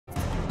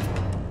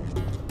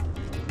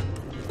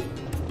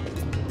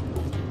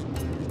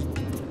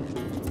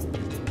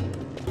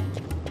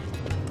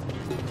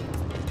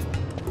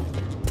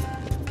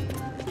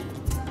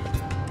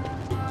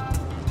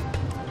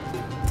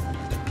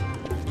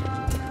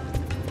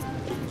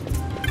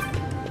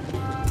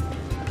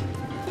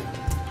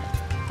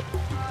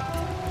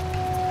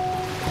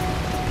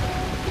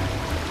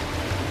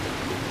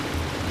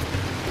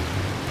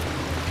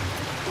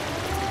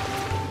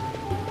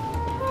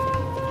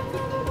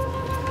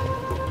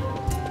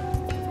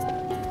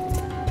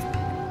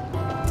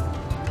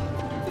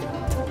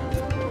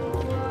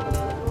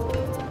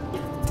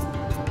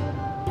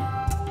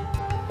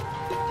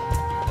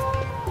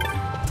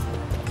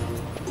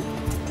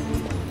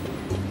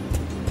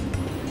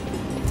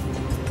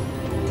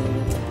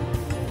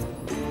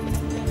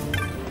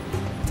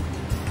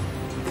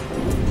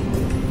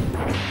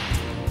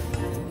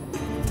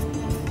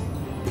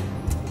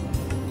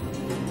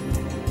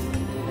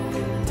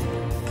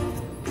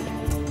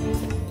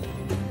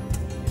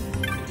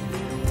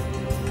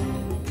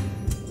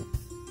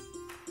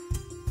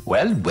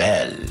Well,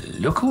 well,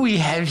 look who we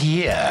have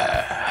here.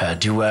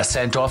 Heard you were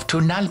sent off to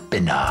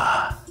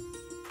Nalpina.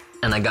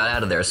 And I got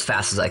out of there as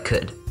fast as I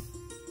could.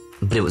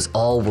 But it was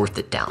all worth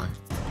it, Down.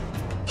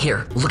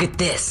 Here, look at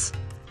this.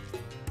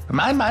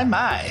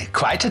 My,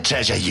 quite a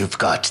treasure you've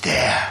got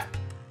there.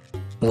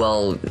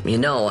 Well, you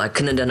know, I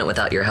couldn't have done it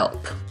without your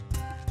help.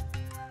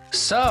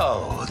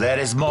 So, there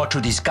is more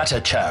to this gutter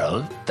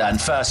churl than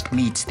first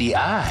meets the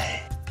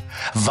eye.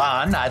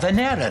 Van, I've an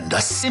errand,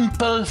 a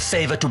simple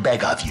favor to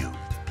beg of you.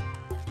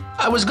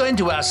 I was going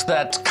to ask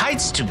that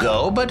kites to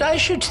go, but I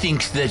should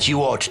think that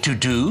you ought to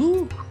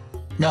do.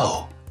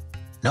 No,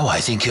 I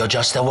think you're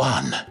just the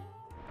one.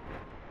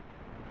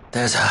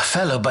 There's a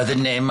fellow by the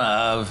name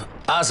of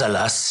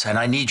Azalas, and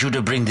I need you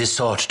to bring this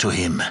sword to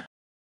him.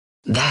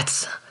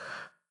 That's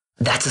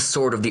a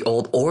sword of the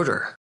old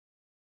order.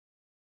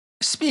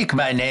 Speak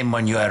my name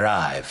when you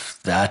arrive.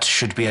 That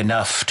should be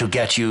enough to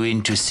get you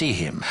in to see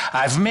him.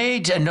 I've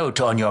made a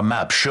note on your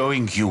map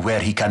showing you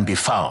where he can be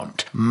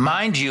found.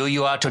 Mind you,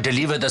 you are to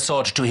deliver the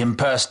sword to him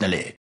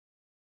personally.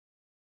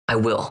 I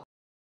will.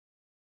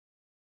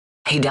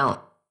 Hey, Down,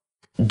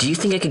 do you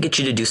think I could get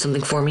you to do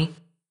something for me?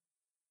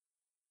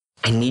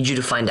 I need you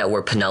to find out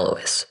where Penelo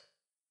is.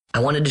 I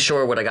wanted to show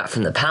her what I got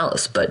from the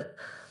palace, but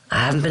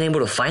I haven't been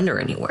able to find her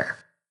anywhere.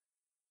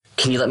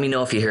 Can you let me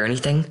know if you hear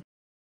anything?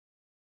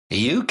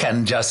 You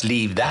can just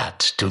leave that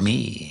to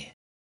me.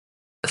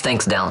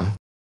 Thanks, Down.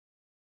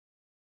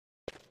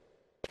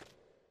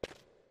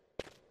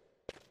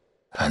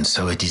 And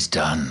so it is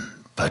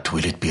done, but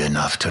will it be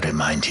enough to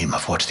remind him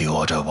of what the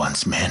Order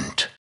once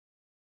meant?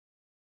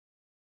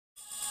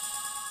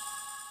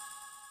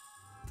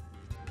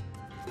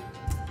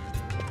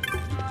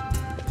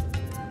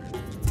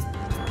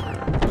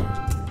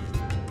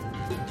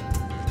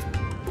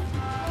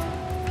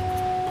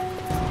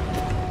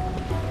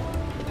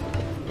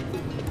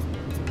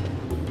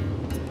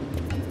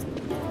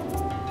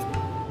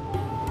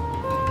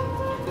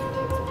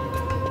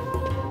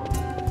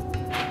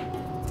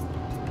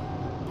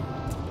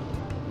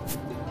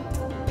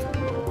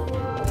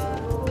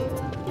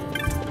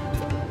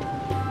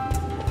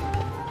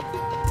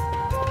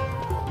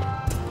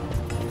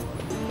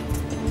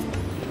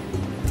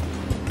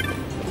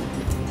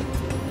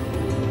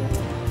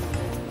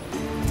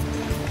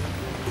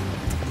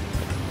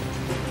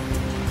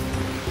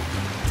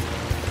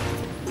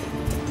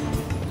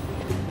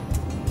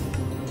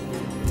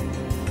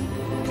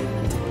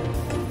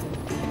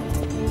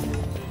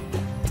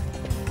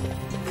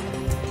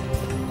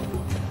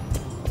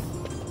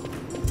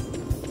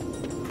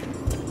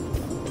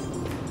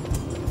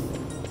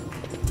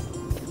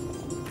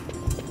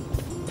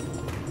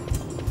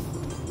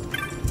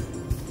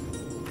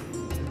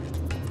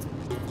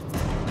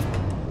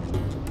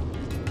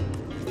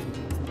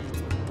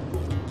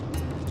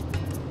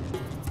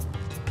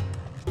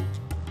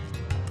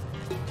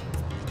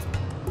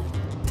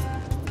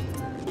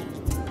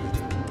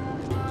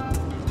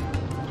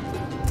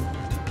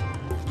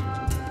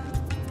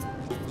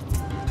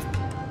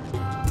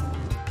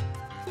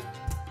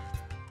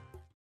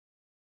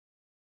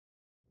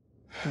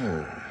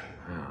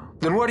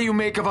 Then what do you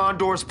make of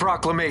Andor's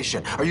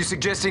proclamation? Are you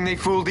suggesting they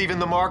fooled even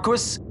the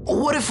Marquis?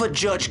 What if a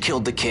judge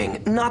killed the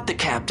king, not the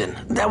captain?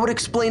 That would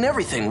explain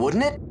everything,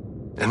 wouldn't it?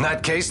 In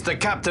that case, the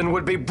captain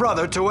would be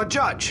brother to a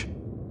judge.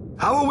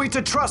 How are we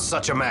to trust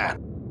such a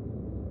man?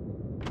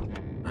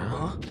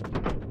 Huh?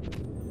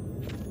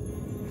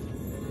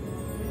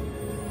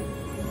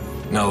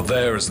 Now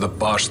there is the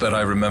Bosch that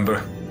I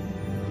remember.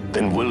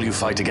 Then will you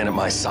fight again at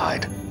my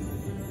side?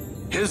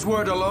 His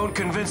word alone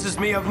convinces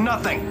me of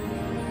nothing.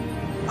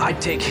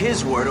 I'd take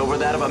his word over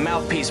that of a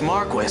mouthpiece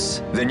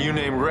Marquis. Then you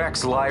name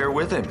Rex liar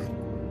with him.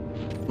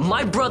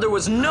 My brother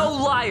was no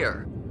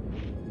liar!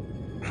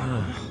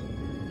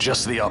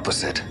 Just the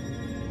opposite.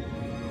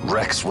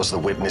 Rex was the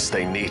witness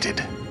they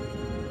needed.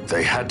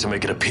 They had to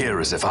make it appear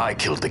as if I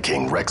killed the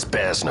king. Rex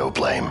bears no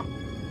blame.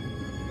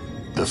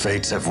 The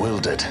fates have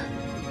willed it.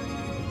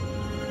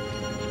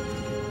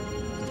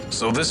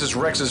 So this is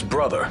Rex's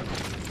brother.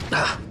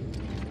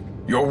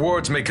 Your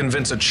words may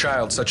convince a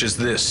child such as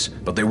this,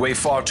 but they weigh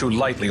far too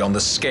lightly on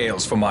the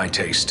scales for my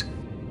taste.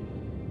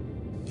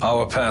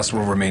 Our paths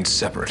will remain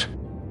separate.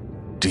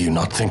 Do you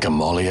not think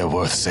Amalia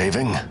worth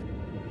saving?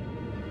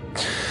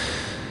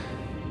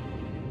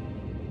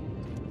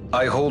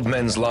 I hold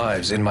men's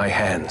lives in my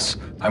hands.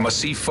 I must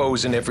see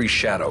foes in every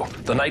shadow.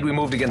 The night we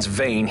moved against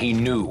Vane, he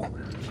knew.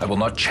 I will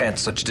not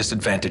chance such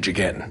disadvantage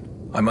again.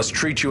 I must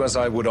treat you as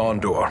I would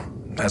Andor,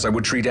 as I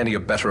would treat any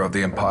abettor of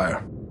the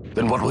Empire.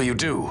 Then what will you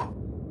do?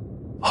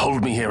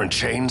 Hold me here in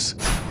chains?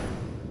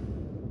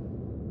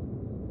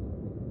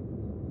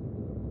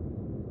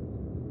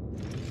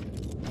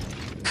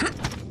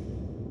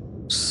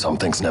 Some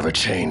things never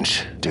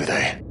change, do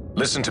they?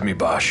 Listen to me,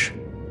 Bosch.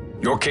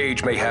 Your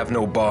cage may have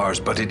no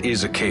bars, but it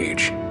is a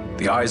cage.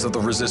 The eyes of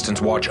the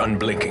Resistance watch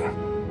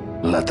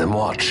unblinking. Let them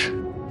watch.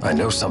 I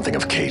know something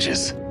of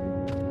cages.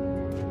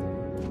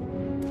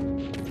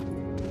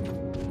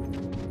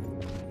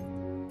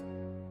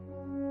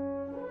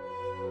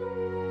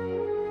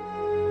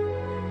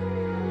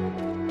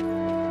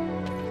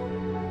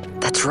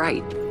 That's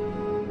right.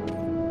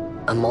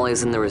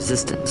 Amalia's in the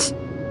Resistance.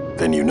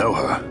 Then you know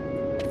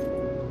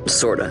her.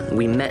 Sorta.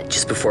 We met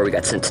just before we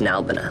got sent to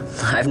Nalbina.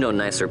 I've known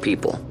nicer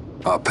people.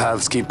 Our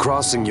paths keep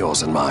crossing,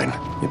 yours and mine.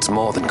 It's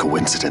more than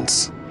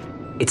coincidence.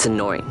 It's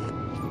annoying.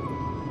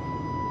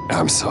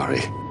 I'm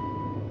sorry.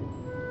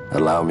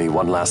 Allow me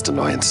one last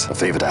annoyance, a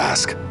favor to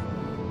ask.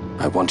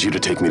 I want you to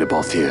take me to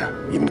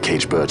Balthier. Even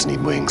caged birds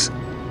need wings.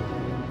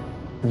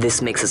 This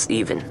makes us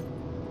even.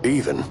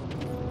 Even?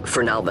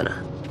 For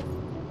Nalbina.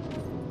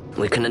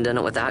 We couldn't have done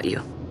it without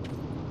you.